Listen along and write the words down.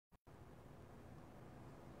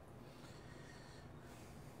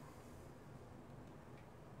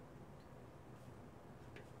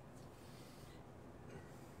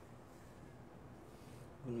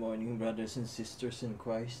morning, brothers and sisters in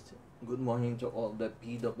Christ. Good morning to all the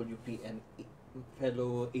PWP and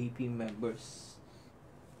fellow AP members,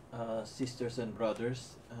 sisters and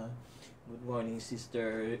brothers. Good morning,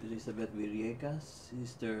 Sister Elizabeth Villegas,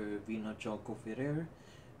 Sister Vino Choco Ferrer,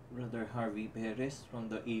 Brother Harvey Perez from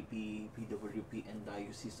the AP, PWP and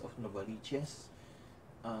Diocese of Novaliches,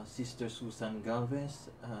 Sister Susan Galvez,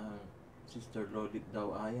 Sister Lolit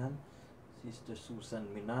Dawayan, Sister Susan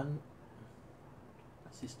Minan,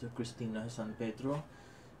 Sister Cristina San Pedro,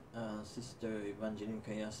 Sister Evangeline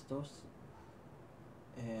Cayastos,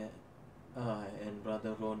 and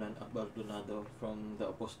Brother Ronan Abaldonado from the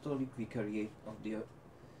Apostolic Vicariate of the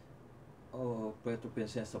Puerto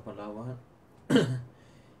Princesa, Palawan,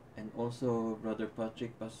 and also Brother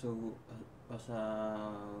Patrick Pasagui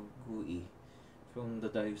from the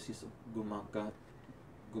Diocese of Gumaca,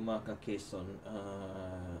 Quezon,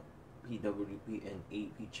 PWP and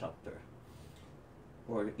AP chapter,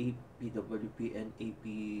 or PWP and AP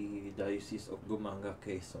Diocese of Gumaca,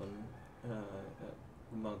 Quezon,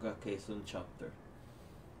 chapter.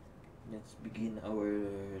 Let's begin our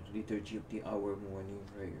liturgy of the hour morning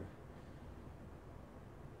prayer.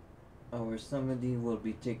 Our psalmody will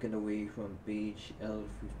be taken away from page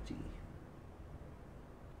L50.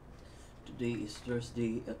 Today is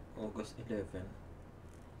Thursday at August 11.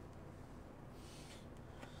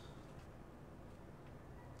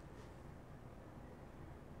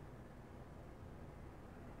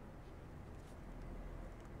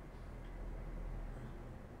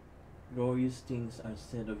 Glorious things are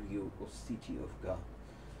said of you, O city of God.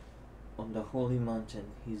 On the holy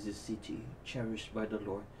mountain is a city cherished by the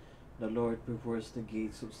Lord. The Lord prefers the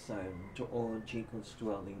gates of Zion to all Jacob's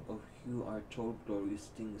dwelling. Of you are told glorious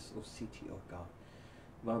things, O city of God.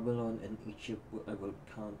 Babylon and Egypt I will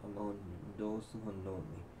count among those who know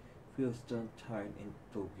me. Philistine, Tyre, and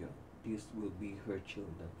Tobiah, these will be her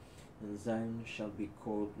children. And Zion shall be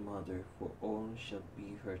called mother, for all shall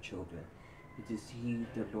be her children. It is He,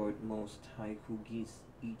 the Lord Most High, who gives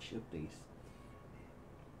each a place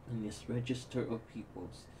in His register of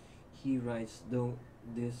peoples. He writes, though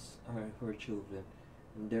these are her children,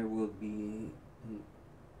 and there will be,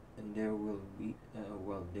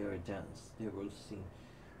 while they are danced, they will sing,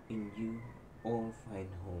 in you all find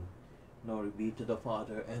home. Glory be to the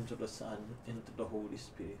Father, and to the Son, and to the Holy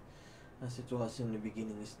Spirit, as it was in the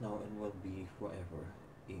beginning, is now, and will be forever.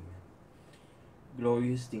 Amen.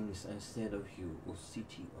 Glorious things are said of you, O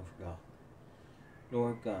city of God.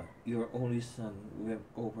 Lord God, your only Son wept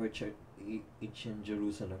over ancient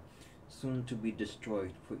Jerusalem, soon to be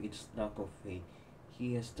destroyed for its lack of faith.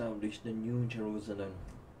 He established the new Jerusalem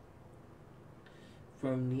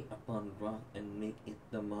firmly upon rock, and make it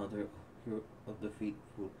the mother of the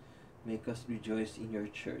faithful. Make us rejoice in your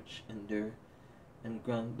church, and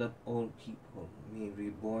grant that all people may be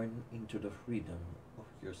born into the freedom of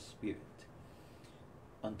your Spirit.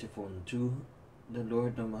 Antiphon 2. The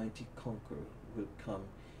Lord the mighty conqueror will come.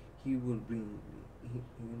 He will bring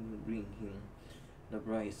him the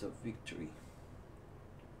prize of victory.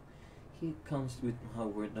 He comes with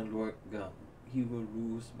power, the Lord God. He will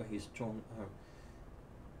rule by his strong arm.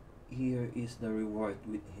 Here is the reward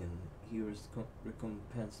with him. Here is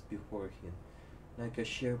recompense before him. Like a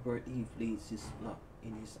shepherd, he leads his flock.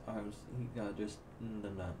 In his arms he gathers in the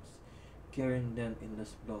lambs, carrying them in the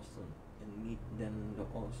blossom, and meet them the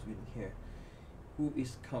ox with hair. Who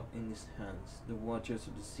is cup in his hands, the waters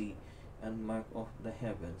of the sea, and mark off the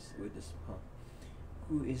heavens with his palm.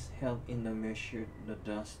 Who is held in the measure, the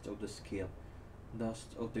dust of the scale,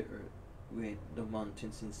 dust of the earth, weighed the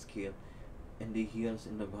mountains in scale, and the hills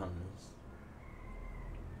in the balance.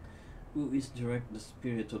 Who is direct the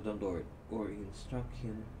Spirit of the Lord, or instruct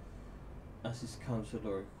him as his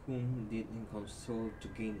counselor? Whom did he console to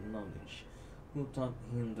gain knowledge? Who taught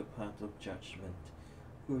him the path of judgment?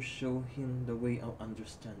 Who showed him the way of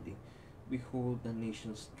understanding? Behold, the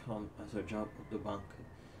nations come as a drop of the banquet,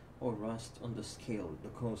 or rust on the scale. The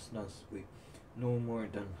coastlands weep, no more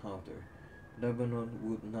than powder. Lebanon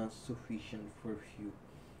wood not sufficient for fuel,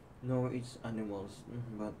 nor its animals,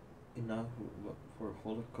 but enough for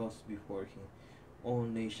holocaust before him. All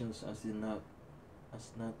nations as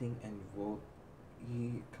nothing, and vote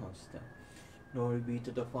ye constant. Glory be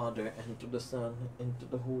to the Father, and to the Son, and to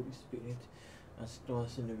the Holy Spirit, as it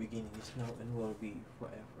was in the beginning, is now, and will be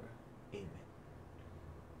forever. Amen.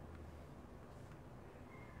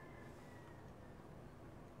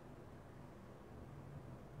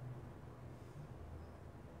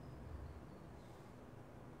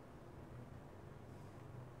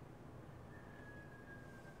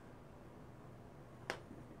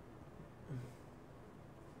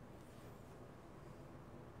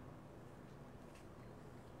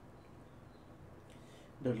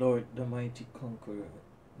 The Lord, the mighty conqueror,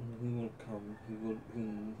 he will come, he will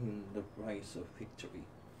bring him the prize of victory.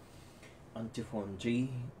 Antiphon J.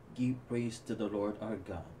 Give praise to the Lord our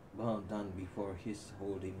God, bow down before his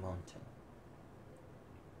holy mountain.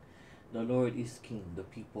 The Lord is king, the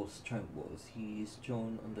people trembles, he is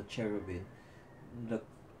throned on the cherubim, the,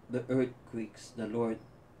 the earth quakes, the Lord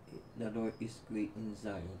is great in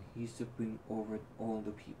Zion, he is supreme over all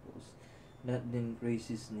the peoples. Let them praise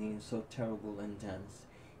his name, so terrible, and dance.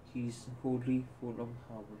 He is holy, full of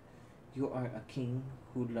power. You are a king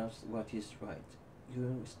who loves what is right.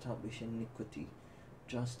 You establish iniquity,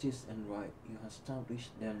 justice, and right. You establish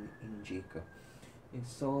them in Jacob.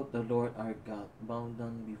 Exalt the Lord our God, bow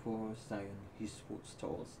down before Zion, his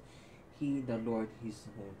footstools. He, the Lord, is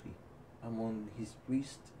holy. Among his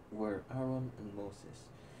priests were Aaron and Moses.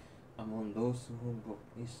 Among those who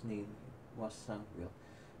invoked his name was Samuel.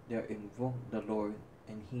 They invoked the Lord,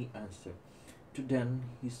 and he answered. To them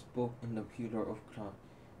he spoke in the pillar of cloud.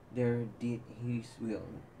 There did his will.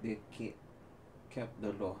 They kept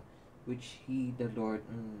the law, which he, the Lord,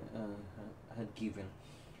 had given.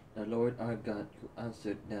 The Lord our God, who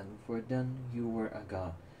answered them, for then you were a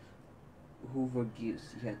God, who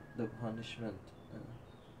forgives yet the punishment,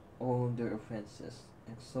 all their offenses.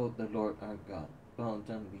 Exalt the Lord our God, bow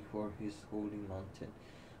down before his holy mountain,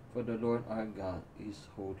 for the Lord our God is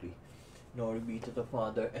holy. Glory be to the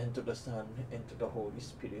Father, and to the Son, and to the Holy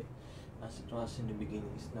Spirit, as it was in the beginning,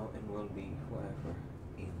 is now, and will be forever.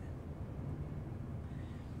 Amen.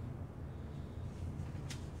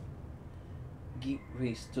 Give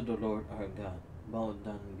praise to the Lord our God, bow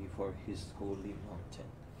down before his holy mountain.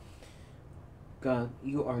 God,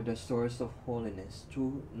 you are the source of holiness.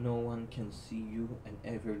 True, no one can see you and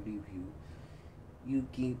ever leave you. You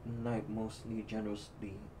give life mostly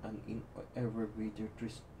generously, and in ever greater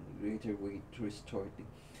way to restore thee.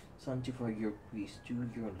 Sanctify your priest, do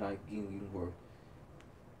your life-giving work,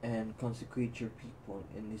 and consecrate your people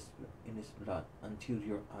in his blood, until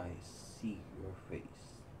your eyes see your face.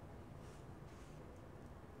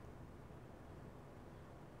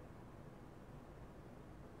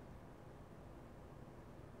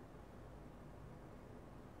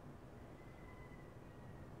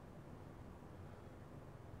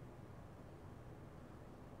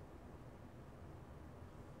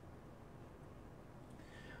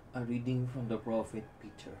 A reading from the prophet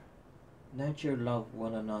Peter. Let your love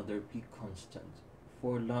one another be constant,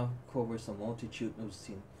 for love covers a multitude of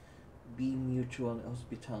sin. Be mutual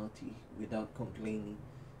hospitality without complaining.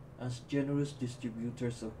 As generous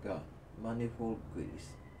distributors of God, manifold grace,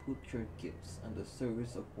 put your gifts at the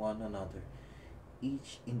service of one another,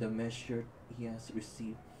 each in the measure he has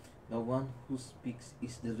received. The one who speaks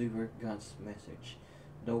is deliver God's message.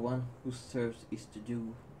 The one who serves is to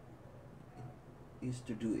do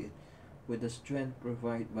it with the strength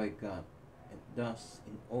provided by God, and thus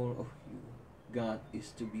in all of you God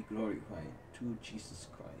is to be glorified through Jesus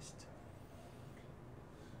Christ.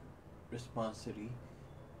 Responsory.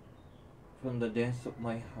 From the depths of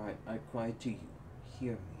my heart I cry to you,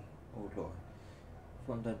 hear me, O Lord.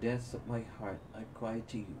 From the depths of my heart I cry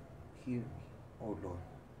to you, hear me, O Lord.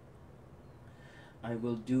 I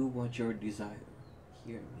will do what you desire,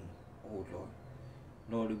 hear me, O Lord.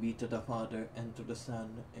 Glory be to the Father, and to the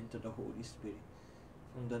Son, and to the Holy Spirit.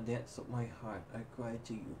 From the depths of my heart I cry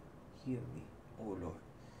to you, hear me, O Lord.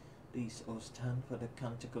 Please all stand for the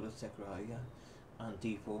Canticle of Zechariah,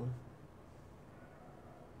 antiphon.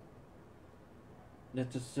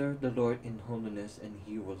 Let us serve the Lord in holiness, and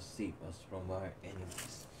he will save us from our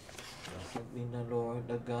enemies. Blessed be the Lord,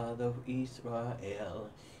 the God of Israel.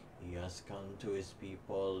 He has come to his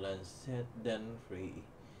people and set them free.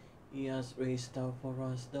 He has raised up for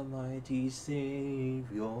us the mighty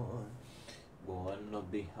Savior, born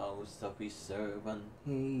of the house of his servant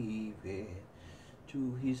David.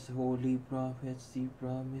 To his holy prophets he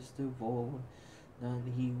promised of old that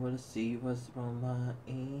he will save us from our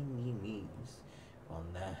enemies, from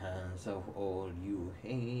the hands of all you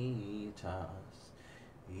haters.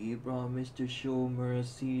 He promised to show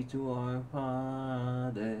mercy to our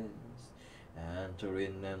fathers, and to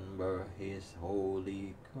remember his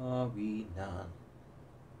holy covenant.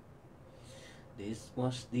 This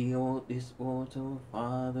was the oath to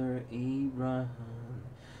Father Abraham,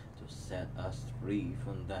 to set us free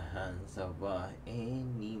from the hands of our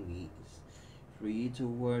enemies, free to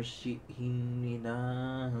worship him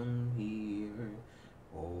in here,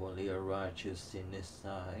 holy and righteous in his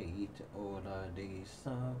sight all our days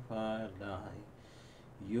of our life.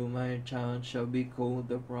 You, my child, shall be called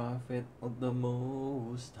the prophet of the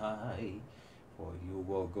Most High, for you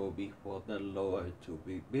will go before the Lord to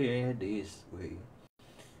prepare this way,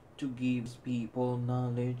 to give his people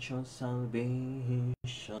knowledge of salvation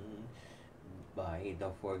by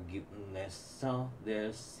the forgiveness of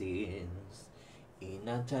their sins. In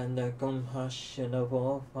a tender compassion of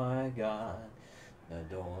all our God, the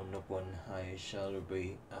dawn upon high shall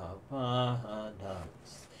break upon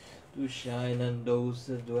us, to shine on those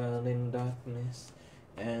that dwell in darkness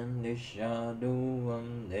and the shadow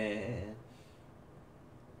of death,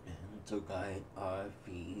 and to guide our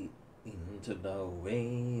feet into the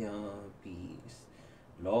way of peace.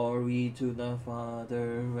 Glory to the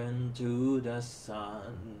Father, and to the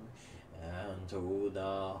Son, and to the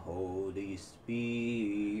Holy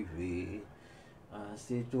Spirit, as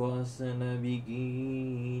it was in the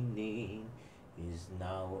beginning, is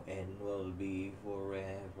now, and will be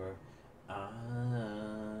forever.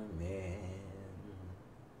 Amen.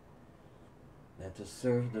 Let us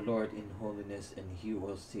serve the Lord in holiness, and He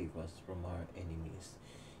will save us from our enemies.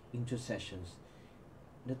 Intercessions.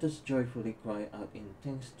 Let us joyfully cry out in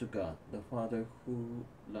thanks to God, the Father, who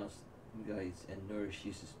loves, guides, and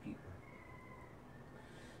nourishes His people.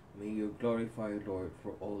 May you glorify, Lord,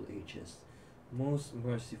 for all ages. Most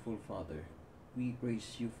merciful Father, we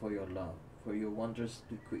praise you for your love, for you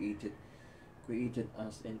wondrously created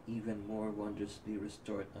us, and even more wondrously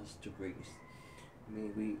restored us to grace.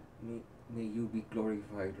 May you be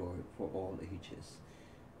glorified, Lord, for all ages.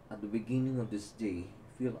 At the beginning of this day,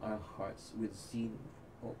 fill our hearts with zeal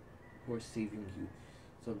for saving you,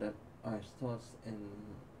 so that our thoughts and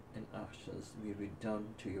actions may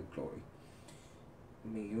redound to your glory.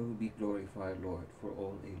 May you be glorified, Lord, for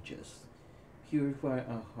all ages. Purify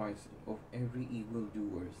our hearts of every evil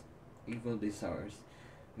desires.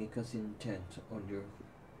 Make us intent on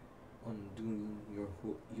doing your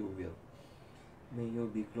will. May you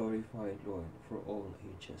be glorified, Lord, for all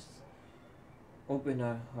ages. Open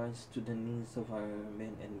our hearts to the needs of our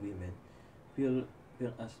men and women. Fill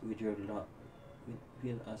us with your love.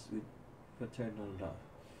 Fill us with fraternal love.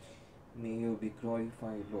 May you be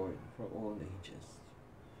glorified, Lord, for all ages.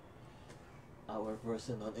 Our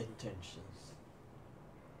personal intentions.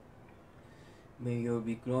 May you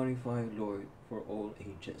be glorified, Lord, for all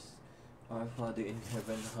ages. Our Father in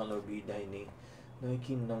heaven, hallowed be thy name. Thy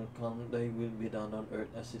kingdom come, thy will be done on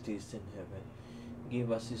earth as it is in heaven.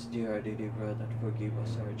 Give us this day our daily bread, and forgive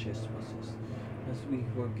us our trespasses, as we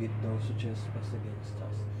forgive those who trespass against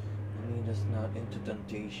us. And lead us not into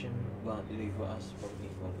temptation, but deliver us from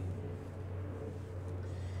evil.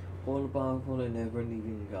 All-powerful and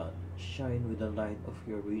ever-living God, shine with the light of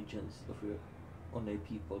your radiance on thy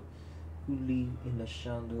people who live in the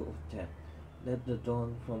shadow of death. Let the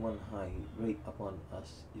dawn from on high break upon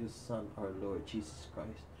us, your Son, our Lord Jesus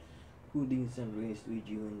Christ, who lives and reigns with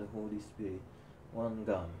you in the Holy Spirit, one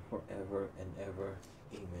God, forever and ever.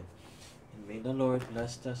 Amen. And may the Lord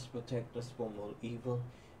bless us, protect us from all evil,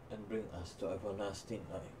 and bring us to everlasting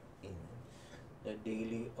life. Amen. The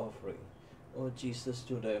daily offering. O Jesus,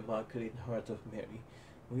 to the Immaculate Heart of Mary,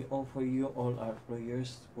 we offer you all our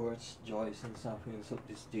prayers, words, joys, and sufferings of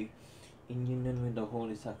this day, in union with the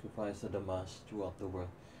holy sacrifice of the Mass throughout the world.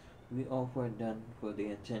 We offer them for the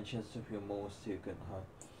intentions of your most sacred heart,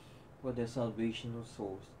 for the salvation of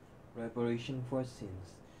souls, reparation for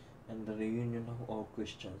sins, and the reunion of all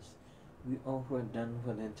Christians. We offer them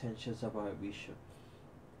for the intentions of our Bishop,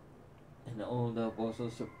 and all the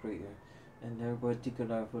apostles of prayer, and in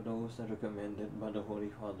particular for those that are recommended by the Holy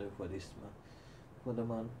Father for this month, for the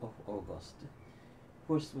month of August.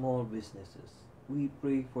 For small businesses, we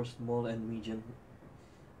pray for small and medium-sized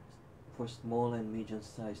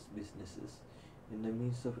businesses in the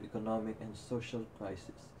midst of economic and social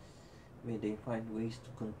crisis. May they find ways to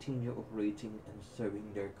continue operating and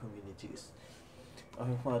serving their communities.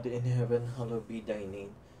 Our Father in heaven, hallowed be thy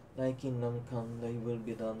name. Thy kingdom come, thy will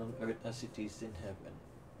be done on earth as it is in heaven.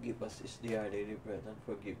 Give us this day our daily bread, and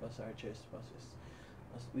forgive us our trespasses,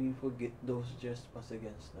 as we forgive those who trespass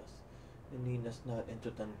against us. And lead us not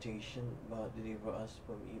into temptation, but deliver us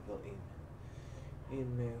from evil. Amen. Hail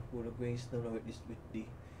Mary, full of grace, the Lord is with thee.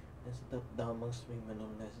 Blessed art thou amongst women,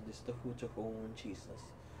 and blessed is the fruit of our womb, Jesus.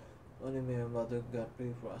 Holy Mary, Mother of God,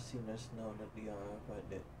 pray for us sinners now and at the hour of our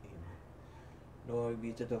death. Amen. Glory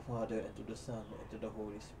be to the Father, and to the Son, and to the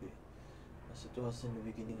Holy Spirit, as it was in the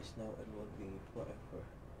beginning, is now, and will be forever.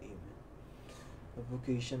 Amen. A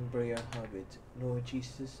vocation prayer habit. Lord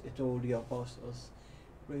Jesus, it told the apostles,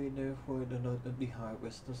 pray therefore the Lord of the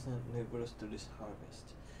harvest to send laborers to this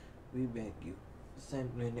harvest. We beg you,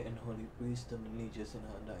 send many and holy priests and religious in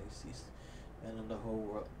our diocese, and on the whole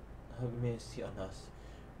world. Have mercy on us.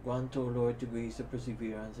 Grant, O Lord, the grace of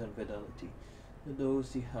perseverance and fidelity to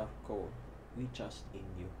those you have called. We trust in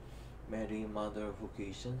you. Mary, Mother of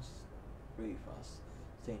Vocations, pray for us.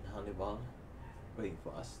 Saint Hannibal, pray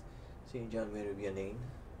for us. Saint John Mary Vianney,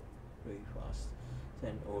 pray for us.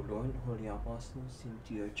 Send, O Lord, holy apostles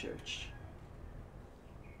into your church,